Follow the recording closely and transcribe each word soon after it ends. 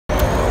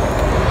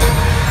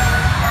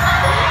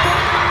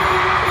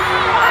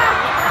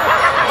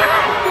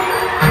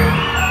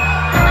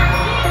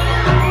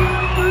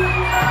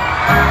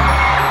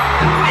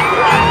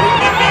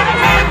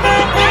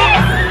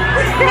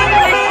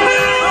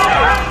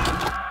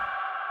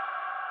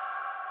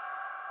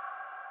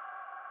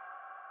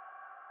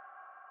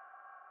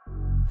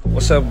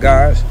What's up,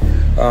 guys?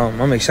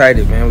 I'm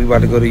excited, man. We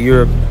about to go to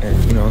Europe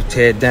and, you know,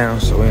 tear it down,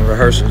 so we're in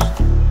rehearsals.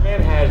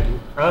 Man has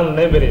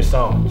unlimited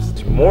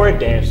songs, more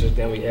dancers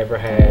than we ever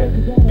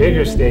had,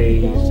 bigger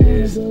stage,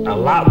 is a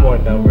lot more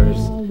numbers.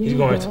 He's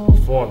going to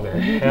perform the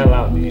hell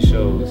out these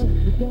shows.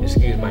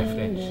 Excuse my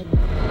French.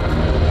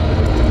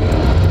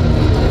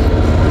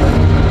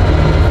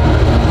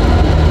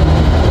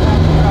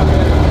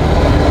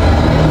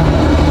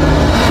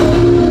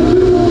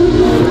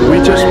 We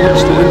just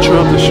watched the intro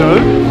of the show,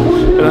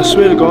 and I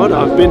swear to God,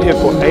 I've been here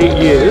for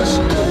 8 years.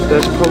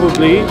 This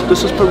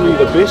is probably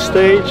the best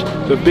stage,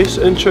 the best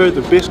intro,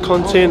 the best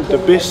content, the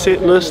best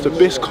set list, the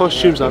best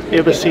costumes I've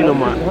ever seen in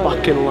my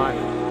fucking life.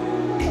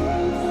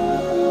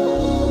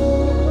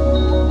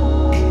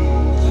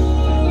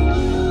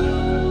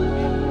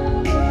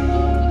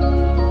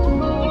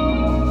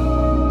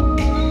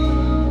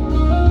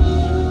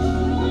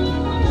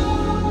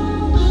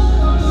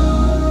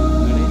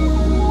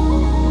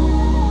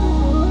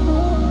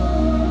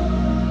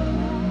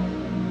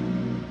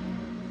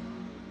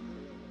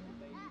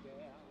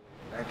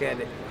 Back at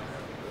it.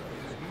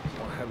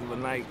 Hell of a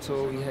night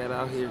tour we had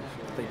out here.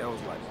 I think that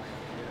was like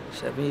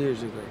 7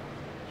 years ago.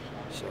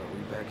 So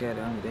we back at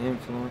it under the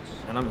influence,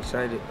 and I'm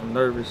excited. I'm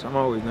nervous. I'm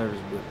always nervous,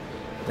 but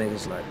I think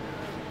it's like,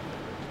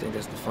 I think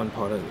that's the fun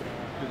part of it.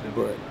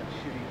 But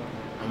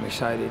I'm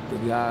excited. The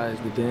guys,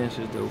 the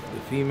dancers, the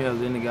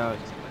females and the guys,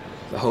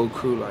 the whole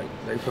crew, like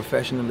their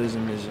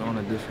professionalism is on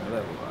a different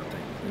level. I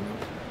think,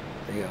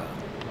 you know,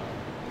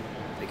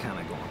 they kind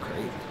of going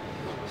crazy.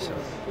 So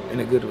in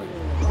a good way.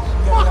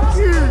 Fuck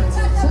you!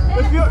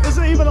 Is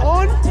it even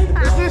on?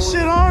 Is this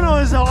shit on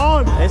or is it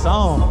on? It's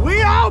on.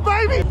 We out,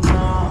 baby!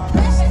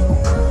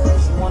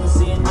 She wanna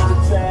see a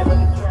nigga trap.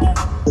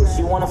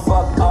 She wanna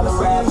fuck all the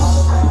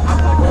raps.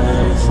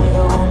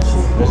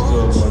 Let's do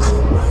it.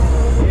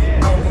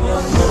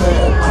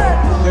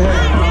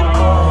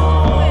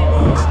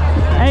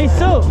 Hey,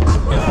 Sue!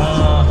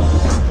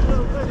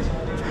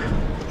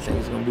 I think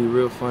it's gonna be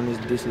real fun.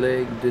 This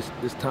leg,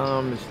 this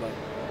time, it's like,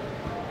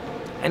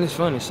 and it's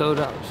fun. It's sold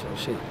out. So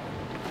shit,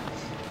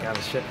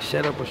 gotta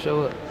shut up or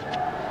show up.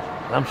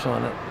 I'm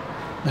showing up.